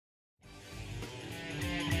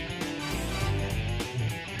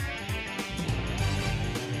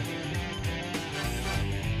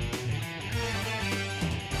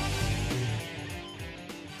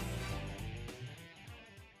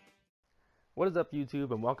What is up,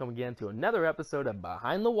 YouTube, and welcome again to another episode of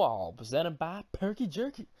Behind the Wall, presented by Perky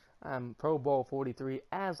Jerky. I'm Pro Bowl 43,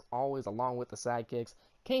 as always, along with the sidekicks,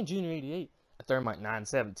 Kane Jr. 88, and Thermite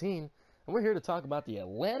 917, and we're here to talk about the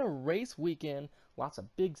Atlanta race weekend. Lots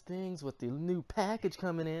of big things with the new package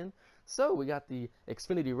coming in. So we got the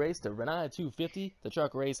Xfinity race, the Renai 250, the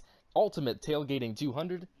truck race, Ultimate Tailgating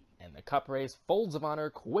 200, and the Cup race, Folds of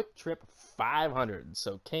Honor Quick Trip 500.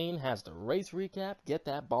 So Kane has the race recap. Get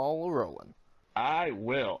that ball rolling. I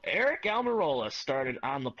will. Aric Almirola started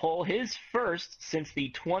on the pole, his first since the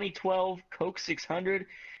 2012 Coke 600.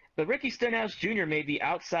 But Ricky Stenhouse Jr. made the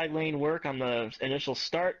outside lane work on the initial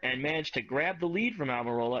start and managed to grab the lead from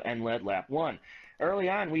Almirola and led lap 1. Early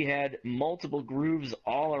on, we had multiple grooves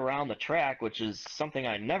all around the track, which is something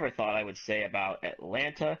I never thought I would say about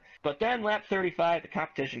Atlanta. But then lap 35, the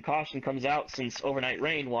competition caution comes out since overnight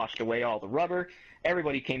rain washed away all the rubber.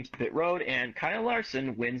 Everybody came to pit road, and Kyle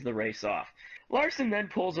Larson wins the race off. Larson then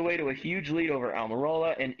pulls away to a huge lead over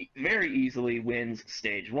Almirola and very easily wins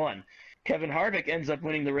stage 1. Kevin Harvick ends up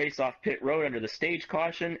winning the race off pit road under the stage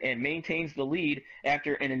caution and maintains the lead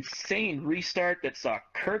after an insane restart that saw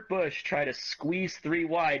Kurt Busch try to squeeze 3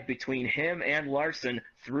 wide between him and Larson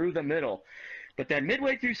through the middle. But then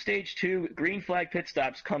midway through stage 2, green flag pit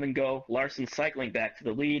stops come and go, Larson cycling back to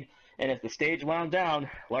the lead. And as the stage wound down,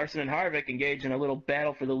 Larson and Harvick engage in a little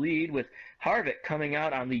battle for the lead, with Harvick coming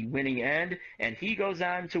out on the winning end, and he goes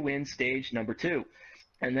on to win stage number 2.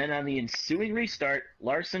 And then on the ensuing restart,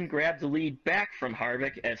 Larson grabbed the lead back from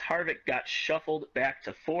Harvick as Harvick got shuffled back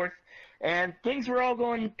to 4th. And things were all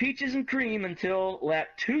going peaches and cream until lap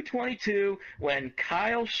 222, when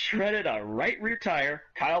Kyle shredded a right rear tire,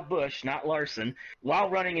 Kyle Busch, not Larson, while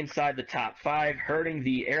running inside the top 5, hurting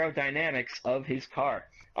the aerodynamics of his car.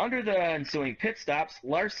 Under the ensuing pit stops,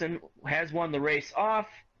 Larson has won the race off,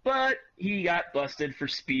 but he got busted for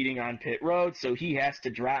speeding on pit road, so he has to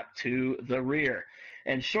drop to the rear.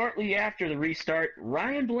 And shortly after the restart,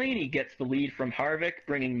 Ryan Blaney gets the lead from Harvick,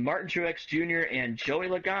 bringing Martin Truex Jr. and Joey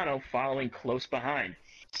Logano following close behind.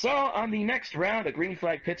 So on the next round, the green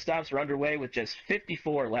flag pit stops were underway with just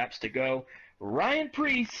 54 laps to go. Ryan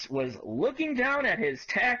Preece was looking down at his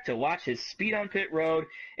tack to watch his speed on pit road,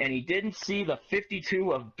 and he didn't see the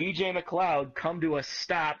 52 of BJ McLeod come to a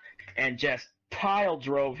stop and just pile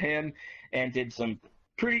drove him and did some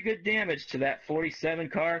pretty good damage to that 47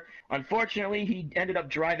 car. Unfortunately, he ended up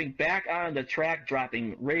driving back on the track,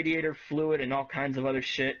 dropping radiator fluid and all kinds of other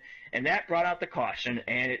shit, and that brought out the caution,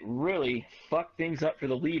 and it really fucked things up for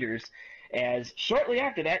the leaders, as shortly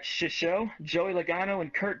after that show, Joey Logano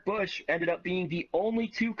and Kurt Busch ended up being the only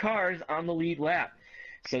 2 cars on the lead lap.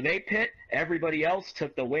 So they pit, everybody else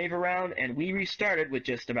took the wave around, and we restarted with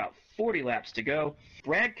just about 40 laps to go.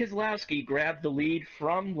 Brad Keselowski grabbed the lead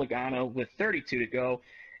from Logano with 32 to go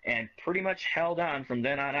and pretty much held on from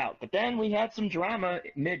then on out. But then we had some drama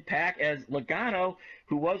mid-pack as Logano,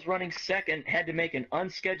 who was running second, had to make an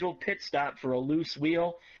unscheduled pit stop for a loose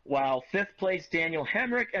wheel, while 5th place Daniel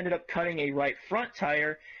Hemrick ended up cutting a right front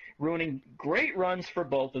tire, ruining great runs for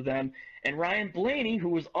both of them. And Ryan Blaney, who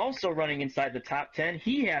was also running inside the top 10,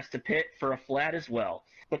 he has to pit for a flat as well.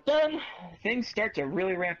 But then things start to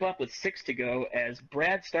really ramp up with 6 to go as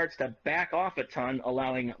Brad starts to back off a ton,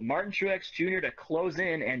 allowing Martin Truex Jr. to close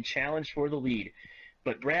in and challenge for the lead.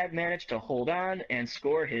 But Brad managed to hold on and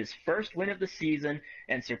score his first win of the season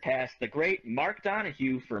and surpass the great Mark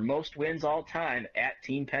Donohue for most wins all time at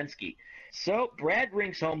Team Penske. So Brad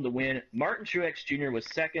brings home the win. Martin Truex Jr. was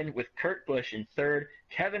second, with Kurt Busch in third,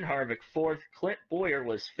 Kevin Harvick 4th, Clint Bowyer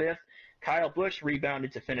was 5th, Kyle Busch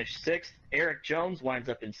rebounded to finish 6th, Erik Jones winds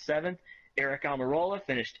up in 7th, Aric Almirola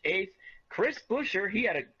finished 8th, Chris Buescher, he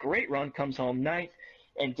had a great run, comes home 9th,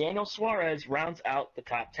 and Daniel Suarez rounds out the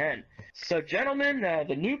top 10. So, gentlemen,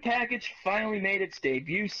 the new package finally made its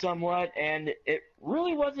debut somewhat, and it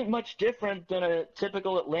really wasn't much different than a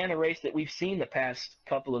typical Atlanta race that we've seen the past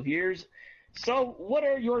couple of years. So, what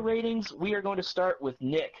are your ratings? We are going to start with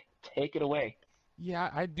Nick. Take it away.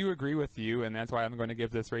 Yeah, I do agree with you, and that's why I'm going to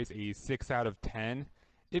give this race a 6 out of 10.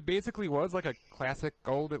 It basically was like a classic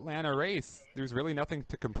old Atlanta race. There's really nothing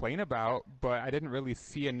to complain about, but I didn't really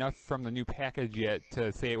see enough from the new package yet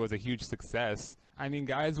to say it was a huge success. I mean,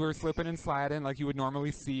 guys were slipping and sliding like you would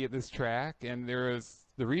normally see at this track, and the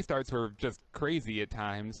restarts were just crazy at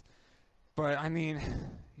times. But, I mean,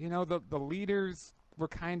 you know, the leaders were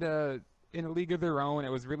kind of in a league of their own. It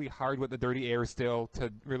was really hard with the dirty air still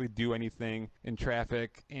to really do anything in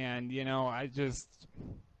traffic, and, you know,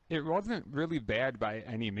 it wasn't really bad by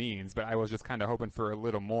any means, but I was just kind of hoping for a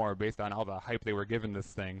little more based on all the hype they were giving this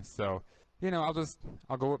thing. So, you know,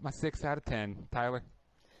 I'll go with my 6 out of 10. Tyler?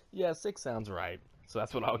 Yeah, 6 sounds right. So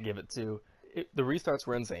that's what I'll give it to. The restarts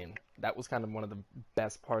were insane. That was kind of one of the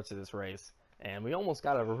best parts of this race. And we almost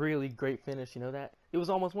got a really great finish, you know that? It was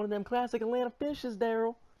almost one of them classic Atlanta finishes,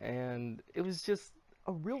 Daryl. And it was just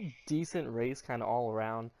a real decent race kind of all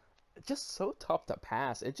around. Just so tough to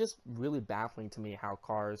pass. It's just really baffling to me how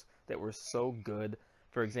cars that were so good,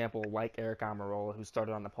 for example, like Eric Almirola, who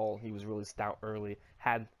started on the pole, he was really stout early,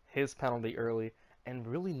 had his penalty early, and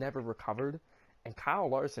really never recovered. And Kyle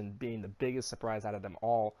Larson being the biggest surprise out of them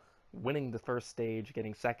all, winning the first stage,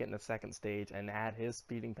 getting second in the second stage, and had his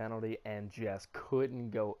speeding penalty and just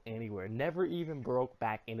couldn't go anywhere. Never even broke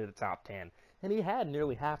back into the top 10. And he had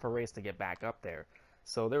nearly half a race to get back up there.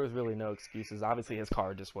 So there was really no excuses. Obviously, his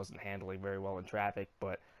car just wasn't handling very well in traffic,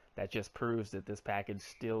 but that just proves that this package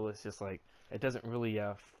still is just like, it doesn't really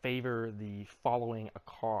favor the following a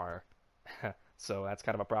car. So that's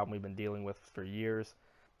kind of a problem we've been dealing with for years.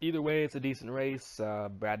 Either way, it's a decent race.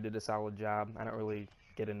 Brad did a solid job. I don't really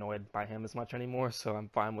get annoyed by him as much anymore, so I'm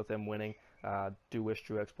fine with him winning. Do wish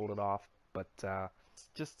Truex pulled it off, but it's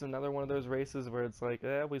just another one of those races where it's like,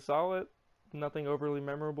 we saw it, nothing overly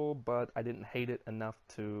memorable, but I didn't hate it enough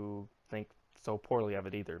to think so poorly of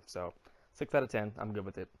it either. So 6 out of 10, I'm good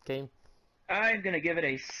with it. Kane? I'm going to give it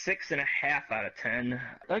a 6.5 out of 10.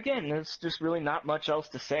 Again, there's just really not much else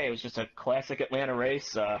to say. It was just a classic Atlanta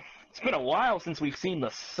race. It's been a while since we've seen the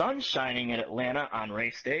sun shining in Atlanta on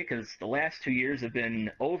race day because the last 2 years have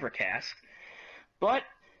been overcast. But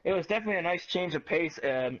it was definitely a nice change of pace.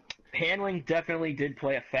 Handling definitely did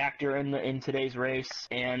play a factor in today's race.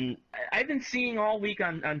 And I've been seeing all week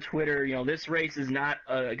on Twitter, this race is not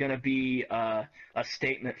going to be a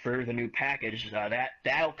statement for the new package.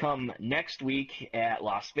 That'll come next week at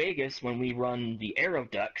Las Vegas when we run the Aero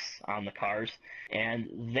Ducks on the cars.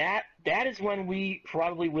 And that is when we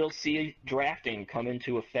probably will see drafting come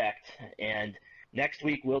into effect. And next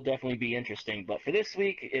week will definitely be interesting. But for this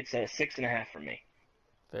week, it's a 6.5 for me.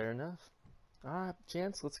 Fair enough. All right,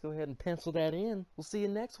 Chance, let's go ahead and pencil that in. We'll see you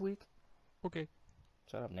next week. Okay.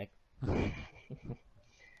 Shut up, Nick.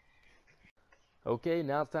 Okay,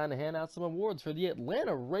 now it's time to hand out some awards for the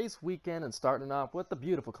Atlanta race weekend, and starting off with the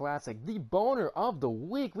beautiful classic, the boner of the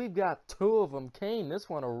week. We've got 2 of them. Kane, this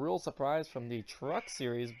one a real surprise from the Truck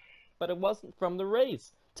Series, but it wasn't from the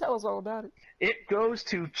race. Tell us all about it. It goes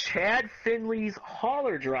to Chad Finley's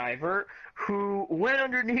hauler driver, who went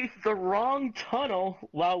underneath the wrong tunnel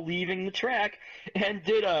while leaving the track and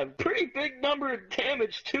did a pretty big number of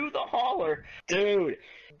damage to the hauler. Dude,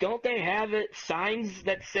 don't they have signs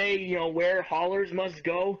that say, where haulers must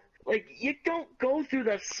go? Like, you don't go through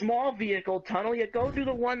the small vehicle tunnel, you go through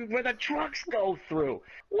the one where the trucks go through.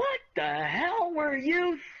 What the hell were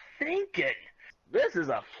you thinking? This is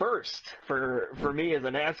a first for me as a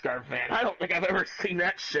NASCAR fan. I don't think I've ever seen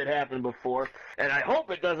that shit happen before. And I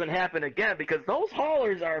hope it doesn't happen again because those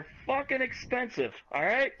haulers are fucking expensive, all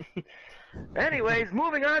right? Anyways,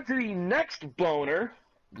 moving on to the next boner.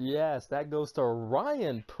 Yes, that goes to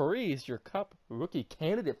Ryan Preece, your Cup rookie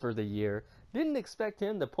candidate for the year. Didn't expect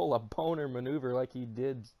him to pull a boner maneuver like he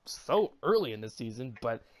did so early in the season,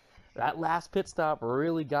 but that last pit stop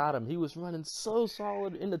really got him. He was running so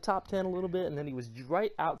solid in the top 10 a little bit, and then he was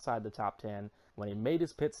right outside the top 10. When he made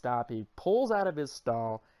his pit stop, he pulls out of his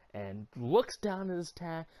stall and looks down at his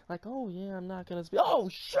tag like, oh, yeah, I'm not going to speed. Oh,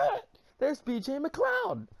 shit! There's B.J.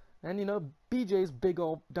 McLeod. And, B.J.'s big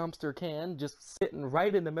old dumpster can just sitting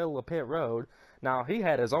right in the middle of pit road. Now, he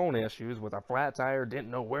had his own issues with a flat tire,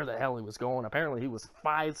 didn't know where the hell he was going. Apparently, he was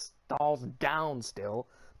 5 stalls down still,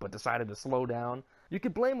 but decided to slow down. You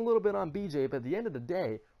could blame a little bit on BJ, but at the end of the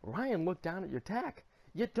day, Ryan looked down at your tach.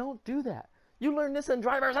 You don't do that. You learned this in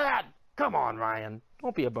driver's ed. Come on, Ryan.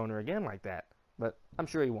 Don't be a boner again like that. But I'm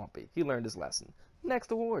sure he won't be. He learned his lesson.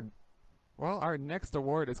 Next award. Well, our next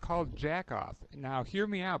award is called Jack Off. Now, hear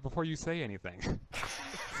me out before you say anything.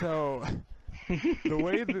 So,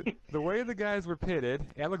 the way the guys were pitted,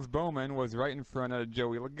 Alex Bowman was right in front of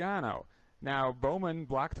Joey Logano. Now, Bowman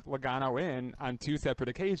blocked Logano in on 2 separate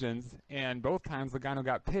occasions, and both times Logano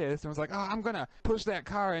got pissed and was like, oh, I'm going to push that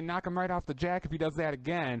car and knock him right off the jack if he does that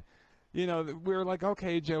again. We were like,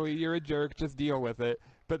 okay, Joey, you're a jerk, just deal with it.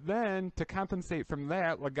 But then, to compensate from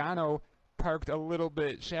that, Logano parked a little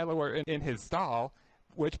bit shallower in his stall,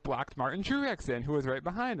 which blocked Martin Truex in, who was right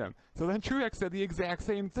behind him. So then Truex said the exact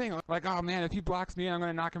same thing, like, oh man, if he blocks me, I'm going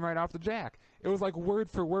to knock him right off the jack. It was like word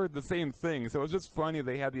for word the same thing, so it was just funny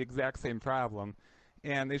they had the exact same problem.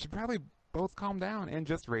 And they should probably both calm down and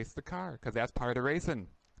just race the car, because that's part of racing.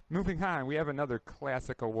 Moving on, we have another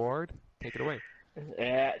classic award. Take it away.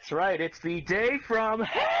 That's right, it's the day from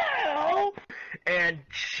hell, And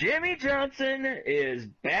Jimmy Johnson is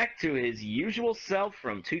back to his usual self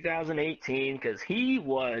from 2018 because he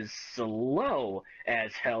was slow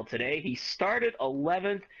as hell today. He started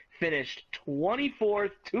 11th, finished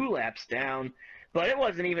 24th, 2 laps down. But it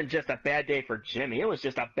wasn't even just a bad day for Jimmy. It was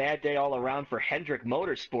just a bad day all around for Hendrick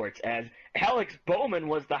Motorsports, as Alex Bowman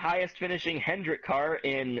was the highest finishing Hendrick car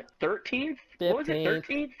in 13th? 15th. What was it,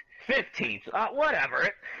 13th? 15th. Whatever.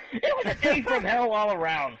 It was a day from hell all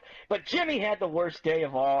around. But Jimmy had the worst day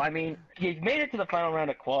of all. I mean, he made it to the final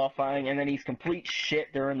round of qualifying, and then he's complete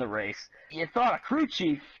shit during the race. You thought a crew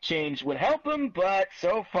chief change would help him, but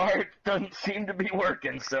so far it doesn't seem to be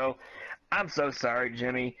working. So I'm so sorry,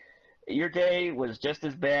 Jimmy. Your day was just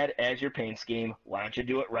as bad as your paint scheme. Why don't you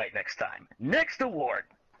do it right next time? Next award.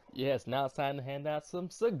 Yes, now it's time to hand out some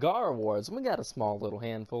cigar awards. We got a small little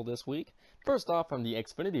handful this week. First off, from the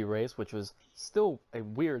Xfinity race, which was still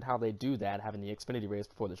weird how they do that, having the Xfinity race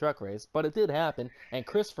before the truck race, but it did happen, and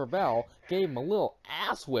Christopher Bell gave him a little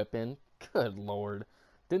ass whipping. Good lord.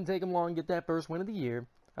 Didn't take him long to get that first win of the year.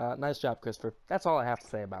 Nice job, Christopher. That's all I have to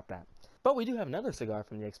say about that. But we do have another cigar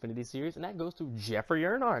from the Xfinity Series, and that goes to Jeffrey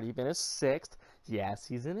Earnhardt. He finished 6th. Yes,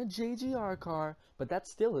 he's in a JGR car, but that's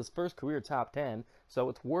still his first career top 10, so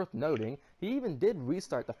it's worth noting. He even did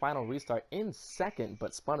restart the final restart in 2nd,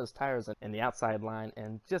 but spun his tires in the outside line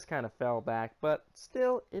and just kind of fell back. But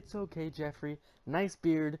still, it's okay, Jeffrey. Nice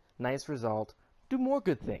beard, nice result. Do more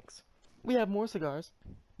good things. We have more cigars.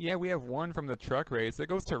 Yeah, we have one from the truck race. It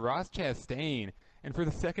goes to Ross Chastain. And for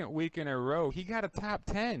the 2nd week in a row, he got a top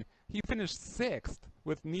 10. He finished 6th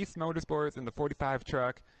with Nice Motorsports in the 45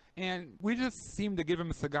 truck. And we just seem to give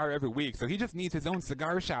him a cigar every week. So he just needs his own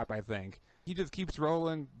cigar shop, I think. He just keeps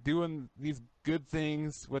rolling, doing these good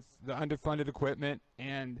things with the underfunded equipment.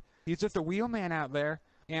 And he's just a wheelman out there.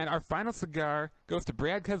 And our final cigar goes to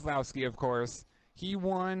Brad Keselowski, of course. He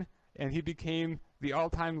won, and he became the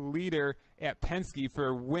all-time leader at Penske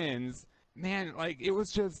for wins. Man, like, it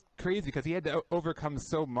was just crazy because he had to overcome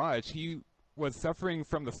so much. He was suffering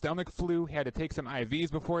from the stomach flu, had to take some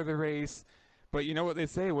IVs before the race. But you know what they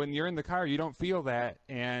say, when you're in the car, you don't feel that.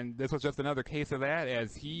 And this was just another case of that,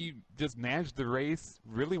 as he just managed the race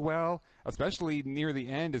really well, especially near the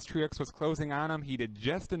end as Truex was closing on him. He did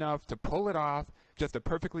just enough to pull it off, just a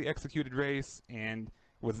perfectly executed race, and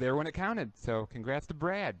was there when it counted. So congrats to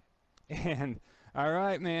Brad. And all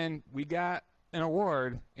right, man, we got an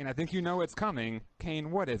award, and I think you know it's coming. Kane,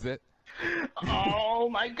 what is it? Oh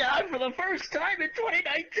my God, for the first time in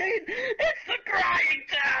 2019, it's the crying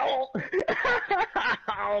towel!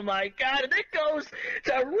 Oh my God, and it goes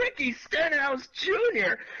to Ricky Stenhouse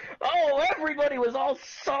Jr. Oh, everybody was all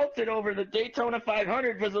salted over the Daytona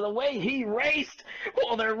 500 because of the way he raced.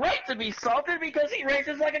 Well, they're right to be salted because he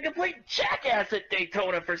races like a complete jackass at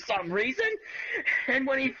Daytona for some reason. And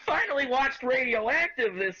when he finally watched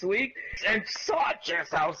Radioactive this week and saw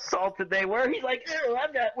just how salted they were, he's like, oh,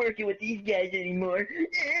 I'm not working with these guys anymore.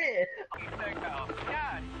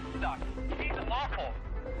 God, suck. He's awful.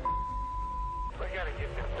 We gotta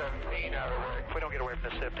get this 17 out of the way. If we don't get away from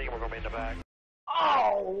this 15, we're gonna be in the back.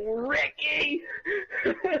 Oh, Ricky!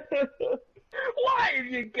 Why have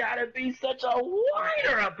you gotta be such a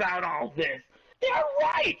whiner about all this? They're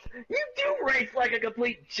right! You do race like a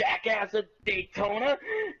complete jackass at Daytona,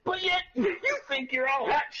 but yet you think you're all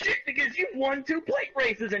hot shit because you've won 2 plate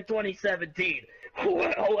races in 2017.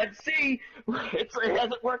 Well, let's see. It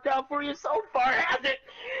hasn't worked out for you so far, has it?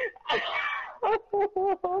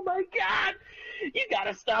 Oh, my God. You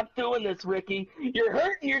gotta stop doing this, Ricky. You're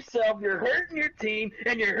hurting yourself, you're hurting your team,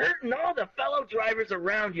 and you're hurting all the fellow drivers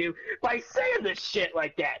around you by saying this shit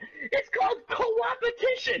like that. It's called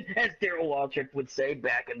co-opetition, as Darrell Waltrip would say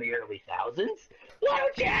back in the early thousands. Why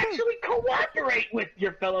don't you actually cooperate with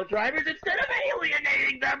your fellow drivers instead of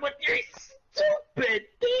alienating them with your stupid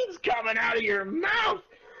things coming out of your mouth?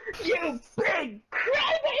 You big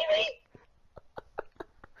crybaby!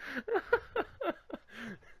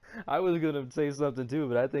 I was going to say something too,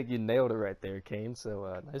 but I think you nailed it right there, Kane,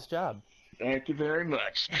 so nice job. Thank you very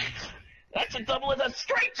much. That should double as a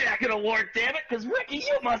straitjacket award, damn it, because Ricky,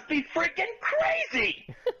 you must be freaking crazy!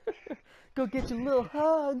 Go get your little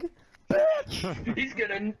hug. Bitch! He's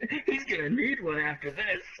gonna need one after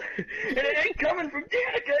this. And it ain't coming from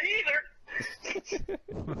Danica either!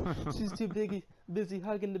 She's too busy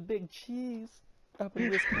hugging the big cheese up in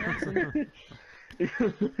Wisconsin.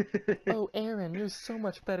 Oh, Aaron, you're so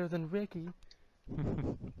much better than Ricky.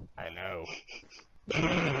 I know.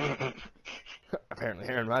 Apparently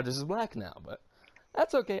Aaron Rodgers is black now, but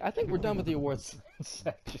that's okay. I think we're done with the awards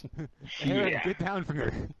section. Aaron, get down from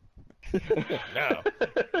there. No.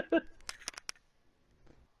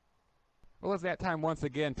 Well, it's that time once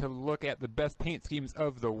again to look at the best paint schemes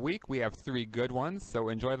of the week. We have 3 good ones, so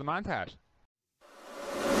enjoy the montage.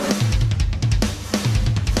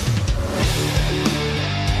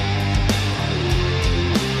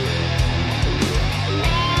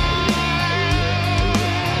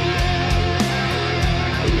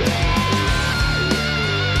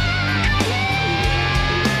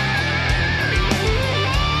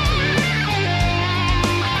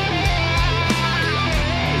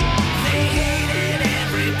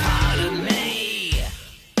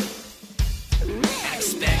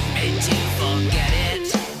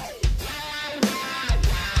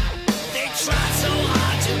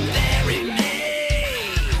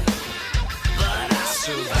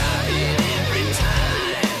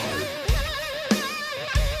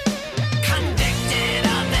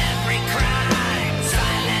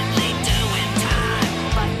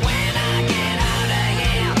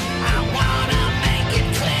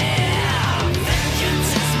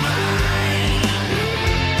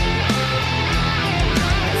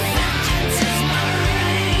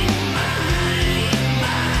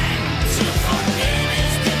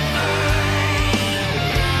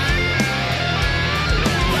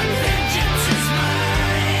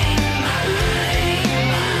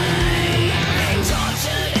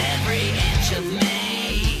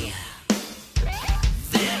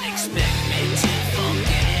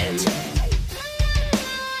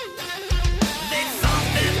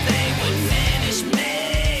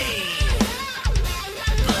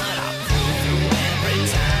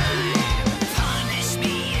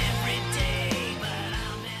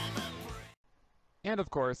 And of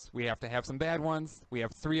course, we have to have some bad ones. We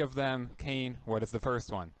have 3 of them. Kane, what is the first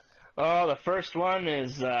one? Oh, the first one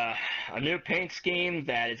is a new paint scheme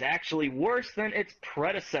that is actually worse than its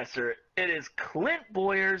predecessor. It is Clint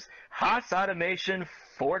Bowyer's Haas Automation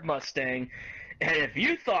Ford Mustang. And if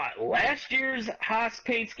you thought last year's Haas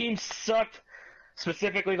paint scheme sucked,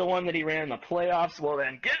 specifically the one that he ran in the playoffs, well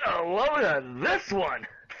then get a load of this one.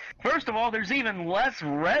 First of all, there's even less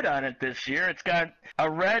red on it this year. It's got a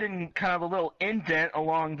red and kind of a little indent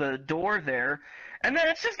along the door there. And then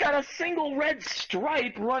it's just got a single red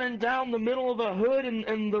stripe running down the middle of the hood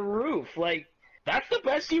and the roof. Like, that's the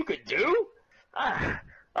best you could do?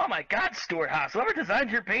 Oh my God, Stuart Haas. Whoever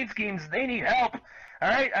designed your paint schemes, they need help. All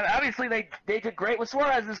right? Obviously, they did great with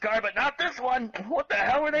Suarez's car, but not this one. What the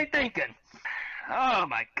hell were they thinking? Oh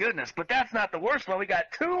my goodness, but that's not the worst one. We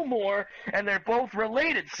got 2 more, and they're both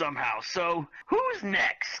related somehow. So, who's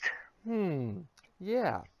next?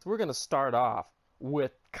 Yeah, we're going to start off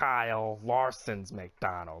with Kyle Larson's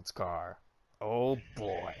McDonald's car. Oh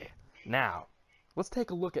boy. Now, let's take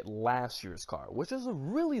a look at last year's car, which is a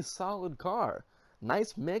really solid car.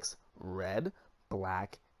 Nice mix, red,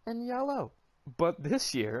 black, and yellow. But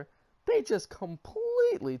this year, they just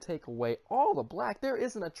completely take away all the black. There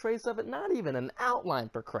isn't a trace of it, not even an outline,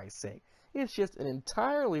 for Christ's sake. It's just an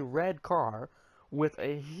entirely red car with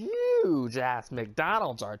a huge-ass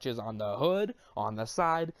McDonald's arches on the hood, on the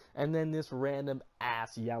side, and then this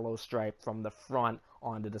random-ass yellow stripe from the front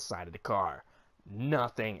onto the side of the car.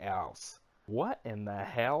 Nothing else. What in the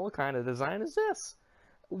hell kind of design is this?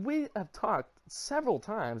 We have talked several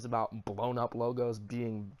times about blown-up logos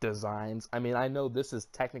being designs. I mean, I know this is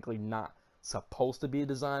technically not supposed to be a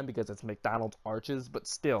design because it's McDonald's arches, but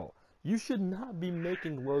still, you should not be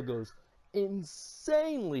making logos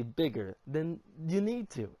insanely bigger than you need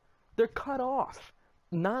to. They're cut off.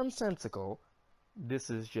 Nonsensical. This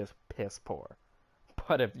is just piss poor.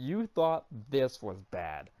 But if you thought this was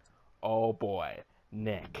bad, oh boy,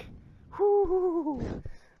 Nick. Whoo,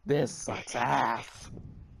 this sucks ass.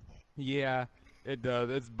 Yeah, it does.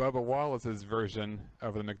 It's Bubba Wallace's version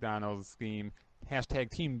of the McDonald's scheme. Hashtag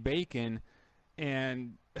Team Bacon.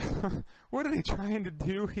 And what are they trying to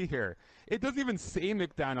do here? It doesn't even say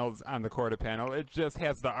McDonald's on the quarter panel. It just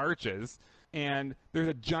has the arches. And there's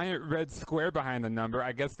a giant red square behind the number.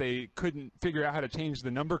 I guess they couldn't figure out how to change the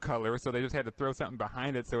number color, so they just had to throw something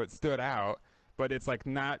behind it so it stood out. But it's like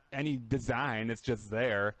not any design. It's just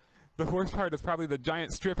there. The worst part is probably the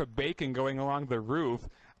giant strip of bacon going along the roof.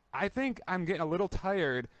 I think I'm getting a little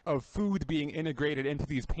tired of food being integrated into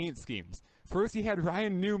these paint schemes. First you had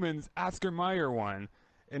Ryan Newman's Oscar Mayer one,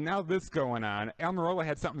 and now this going on. Almirola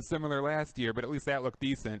had something similar last year, but at least that looked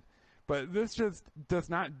decent. But this just does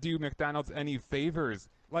not do McDonald's any favors.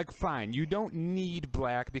 Like, fine, you don't need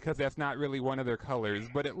black because that's not really one of their colors,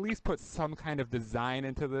 but at least put some kind of design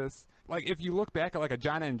into this. Like, if you look back at like a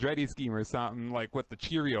John Andretti scheme or something, like with the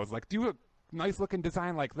Cheerios, like do a nice looking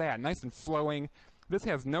design like that, nice and flowing. This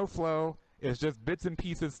has no flow, it's just bits and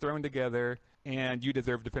pieces thrown together, and you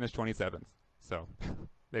deserve to finish 27th. So,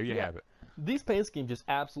 there you have it. These paint schemes just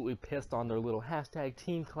absolutely pissed on their little hashtag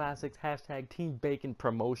Team Classics, hashtag Team Bacon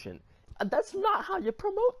promotion. That's not how you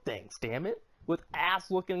promote things, damn it. With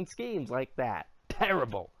ass-looking schemes like that.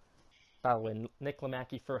 Terrible. By the way, Nick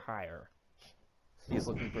Lamacki for hire. He's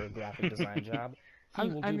looking for a graphic design job. He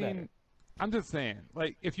will do better. I'm just saying,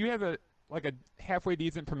 like, if you have a halfway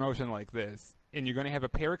decent promotion like this, and you're going to have a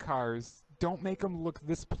pair of cars, don't make them look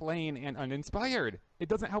this plain and uninspired. It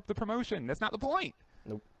doesn't help the promotion. That's not the point.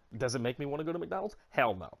 Nope. Does it make me want to go to McDonald's?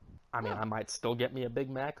 Hell no. I mean, I might still get me a Big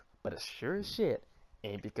Mac, but it sure as shit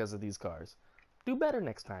ain't because of these cars. Do better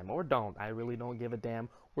next time, or don't. I really don't give a damn.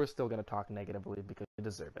 We're still going to talk negatively because you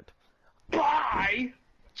deserve it. Bye!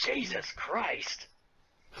 Jesus Christ!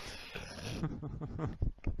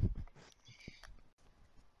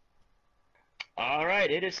 All right,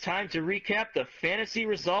 it is time to recap the fantasy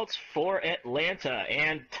results for Atlanta.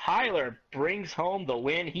 And Tyler brings home the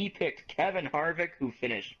win. He picked Kevin Harvick, who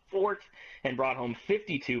finished 4th and brought home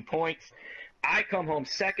 52 points. I come home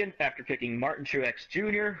 2nd after picking Martin Truex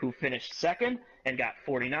Jr., who finished 2nd and got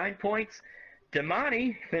 49 points.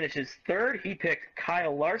 Damani finishes 3rd. He picked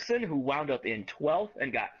Kyle Larson, who wound up in 12th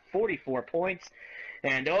and got 44 points.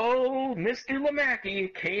 And oh, Mr.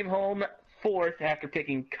 Lamacki came home 4th after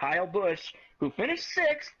picking Kyle Busch, who finished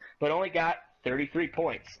 6th but only got 33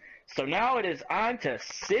 points. So now it is on to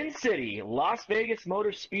Sin City, Las Vegas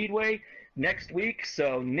Motor Speedway next week.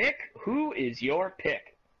 So Nick, who is your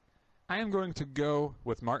pick? I am going to go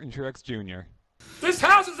with Martin Truex Jr. This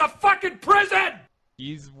house is a fucking prison!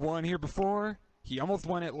 He's won here before. He almost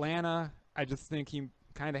won Atlanta. I just think he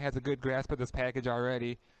kind of has a good grasp of this package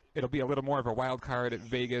already. It'll be a little more of a wild card at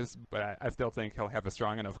Vegas, but I still think he'll have a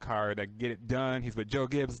strong enough car to get it done. He's with Joe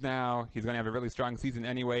Gibbs now. He's going to have a really strong season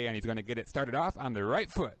anyway, and he's going to get it started off on the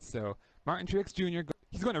right foot. So Martin Truex Jr.,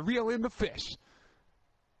 he's going to reel in the fish.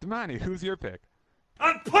 Damani, who's your pick?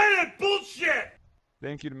 I'm playing bullshit!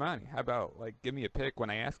 Thank you, Damani. How about, like, give me a pick when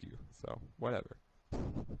I ask you? So, whatever.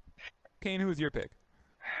 Kane, who's your pick?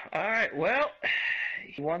 All right, well,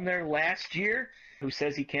 he won there last year. Who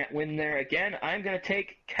says he can't win there again? I'm going to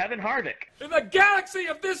take Kevin Harvick. In the galaxy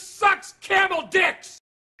of this sucks camel dicks!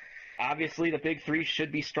 Obviously, the big three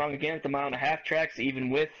should be strong again at the mile and a half tracks, even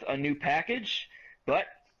with a new package. But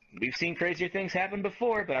we've seen crazier things happen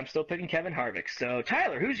before, but I'm still picking Kevin Harvick. So,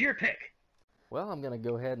 Tyler, who's your pick? Well, I'm going to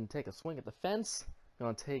go ahead and take a swing at the fence. I'm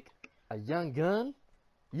going to take a young gun.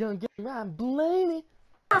 Young gun, Ryan Blaney.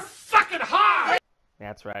 You're fucking high!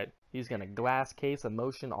 That's right. He's going to glass case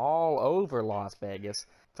emotion all over Las Vegas.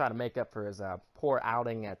 Try to make up for his poor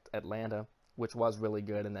outing at Atlanta, which was really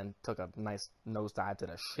good, and then took a nice nosedive to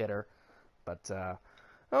the shitter. But,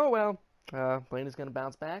 oh well. Blaney's going to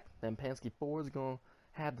bounce back. Then Penske Ford's going to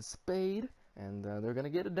have the spade, and they're going to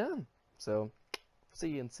get it done. So, see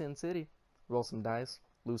you in Sin City. Roll some dice,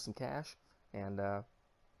 lose some cash, and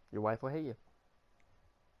your wife will hate you.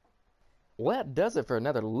 Well, that does it for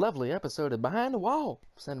another lovely episode of Behind the Wall,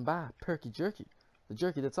 presented by Perky Jerky, the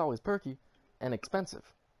jerky that's always perky and expensive.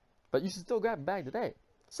 But you should still grab a bag today.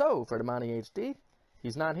 So, for Damani HD,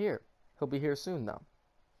 he's not here. He'll be here soon, though.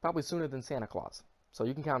 Probably sooner than Santa Claus, so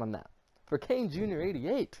you can count on that. For Kane Jr.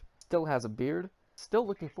 88, still has a beard, still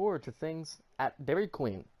looking forward to things at Dairy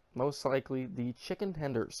Queen, most likely the chicken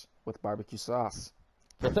tenders with barbecue sauce.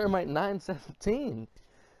 For Thermite 917,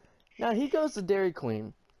 now he goes to Dairy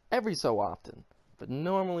Queen every so often, but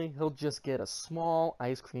normally he'll just get a small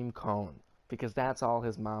ice cream cone, because that's all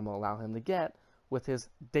his mom will allow him to get with his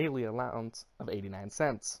daily allowance of 89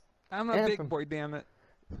 cents. I'm a big boy, damn it.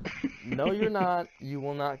 No, you're not. You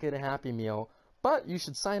will not get a Happy Meal, but you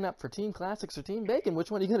should sign up for Team Classics or Team Bacon.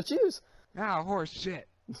 Which one are you going to choose? Ah, horse shit.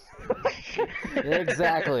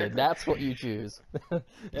 Exactly. That's what you choose.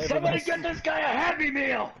 Somebody get this guy a Happy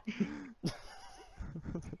Meal!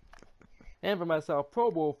 And for myself, Pro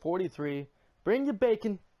Bowl 43, bring your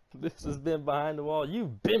bacon. This has been Behind the Wall.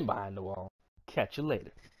 You've been behind the wall. Catch you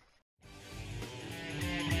later.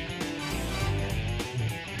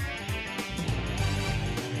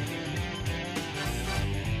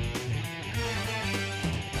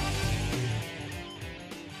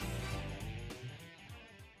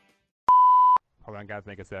 Hold on, guys,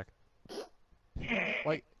 make a sec.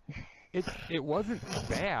 Like, it wasn't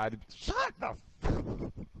bad. Shut the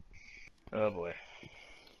Oh, boy.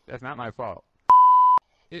 That's not my fault.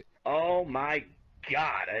 Oh, my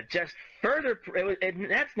God. Just further...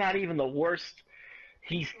 that's not even the worst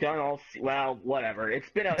he's done all... Well, whatever. It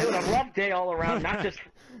was a rough day all around, not just...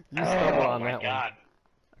 You stumbled on my that God.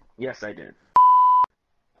 Yes, I did.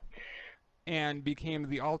 And became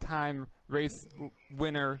the all-time race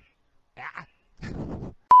winner.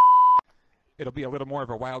 it'll be a little more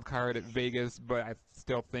of a wild card at Vegas, but I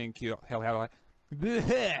still think he'll have a.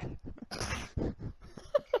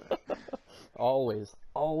 Always,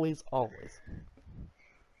 always, always.